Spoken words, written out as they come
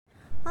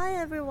Hi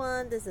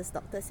everyone, this is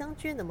Dr. Xiang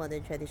Jun, the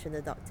modern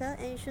traditional doctor,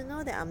 and you should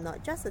know that I'm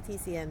not just a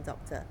TCM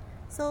doctor.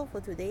 So for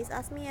today's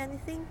Ask Me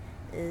Anything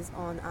is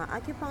on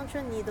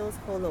acupuncture needles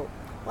hollow.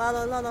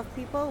 While a lot of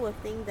people will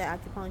think that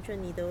acupuncture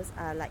needles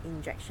are like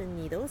injection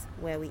needles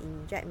where we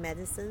inject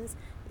medicines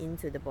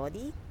into the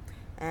body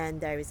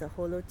and there is a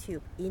hollow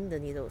tube in the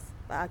needles.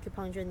 But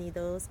acupuncture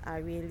needles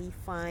are really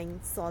fine,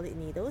 solid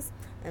needles,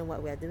 and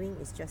what we are doing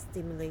is just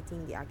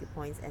stimulating the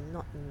acupoints and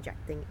not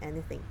injecting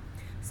anything.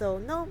 So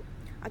no,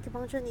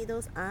 acupuncture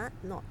needles are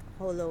not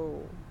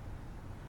hollow.